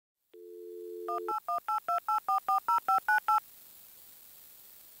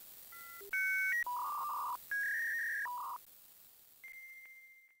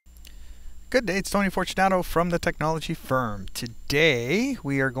Good day, it's Tony Fortunato from the Technology Firm. Today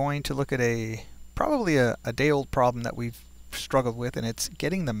we are going to look at probably a day-old problem that we've struggled with, and it's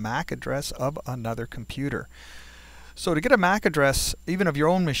getting the MAC address of another computer. So to get a MAC address, even of your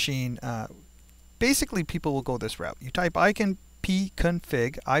own machine, basically people will go this route. You type ipconfig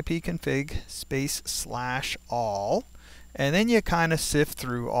space /all, and then you kind of sift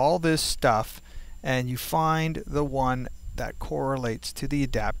through all this stuff and you find the one that correlates to the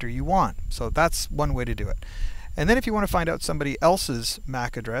adapter you want. So that's one way to do it. And then if you want to find out somebody else's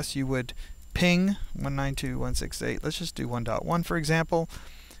MAC address, you would ping 192.168. Let's just do 1.1 for example.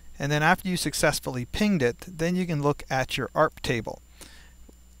 And then after you successfully pinged it, then you can look at your ARP table,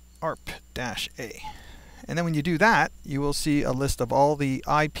 ARP-A. And then when you do that, you will see a list of all the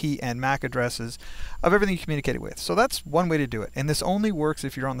IP and MAC addresses of everything you communicated with. So that's one way to do it. And this only works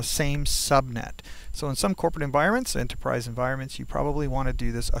if you're on the same subnet. So in some corporate environments, enterprise environments, you probably want to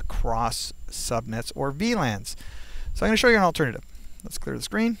do this across subnets or VLANs. So I'm going to show you an alternative. Let's clear the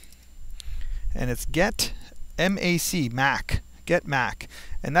screen. And it's getmac,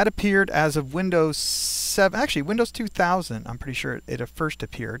 and that appeared as of Windows 7, actually Windows 2000. I'm pretty sure it first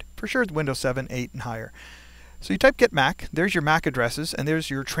appeared. For sure it's Windows 7, 8 and higher. So you type getmac, there's your MAC addresses, and there's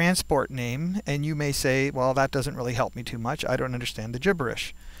your transport name, and you may say, well, that doesn't really help me too much. I don't understand the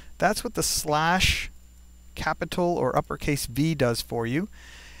gibberish. That's what the /capital or uppercase V does for you.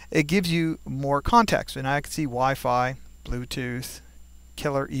 It gives you more context, and I can see Wi-Fi, Bluetooth,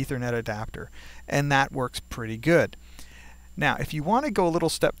 killer Ethernet adapter, and that works pretty good. Now, if you want to go a little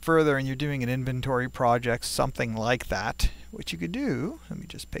step further and you're doing an inventory project, something like that, what you could do, let me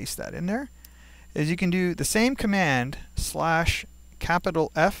just paste that in there, is you can do the same command /FO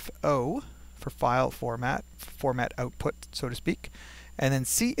for file format output, so to speak, and then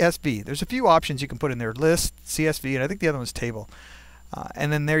CSV. There's a few options you can put in there, list, CSV, and I think the other one's table.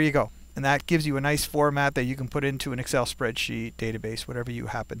 And then there you go. And that gives you a nice format that you can put into an Excel spreadsheet, database, whatever you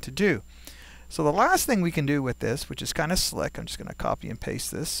happen to do. So the last thing we can do with this, which is kind of slick, I'm just going to copy and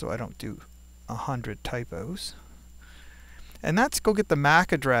paste this so I don't do 100 typos. And that's go get the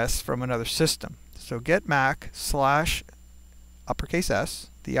MAC address from another system. So getmac /S,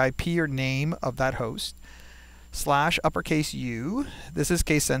 the IP or name of that host, /U, this is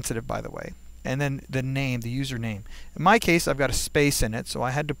case sensitive by the way, and then the name, the username. In my case, I've got a space in it, so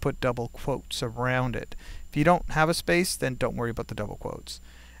I had to put double quotes around it. If you don't have a space, then don't worry about the double quotes.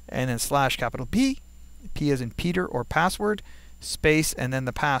 And then /P, P as in Peter or password, space, and then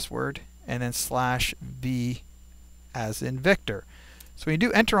the password, and then /V as in Victor. So when you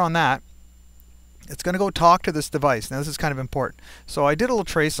do enter on that, it's going to go talk to this device. Now this is kind of important. So I did a little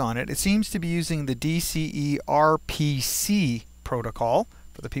trace on it. It seems to be using the DCE RPC protocol,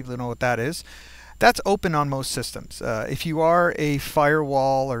 for the people who know what that is. That's open on most systems. If you are a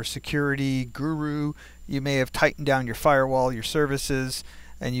firewall or security guru, you may have tightened down your firewall, your services,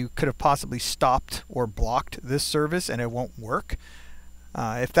 and you could have possibly stopped or blocked this service and it won't work.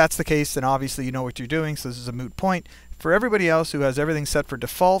 If that's the case, then obviously you know what you're doing, so this is a moot point. For everybody else who has everything set for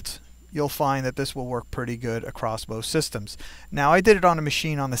default, you'll find that this will work pretty good across most systems. Now I did it on a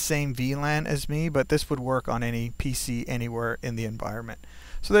machine on the same VLAN as me, but this would work on any PC anywhere in the environment.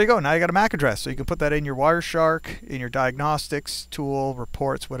 So there you go, now you got a MAC address, so you can put that in your Wireshark, in your diagnostics tool,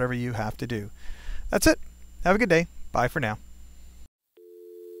 reports, whatever you have to do. That's it. Have a good day. Bye for now.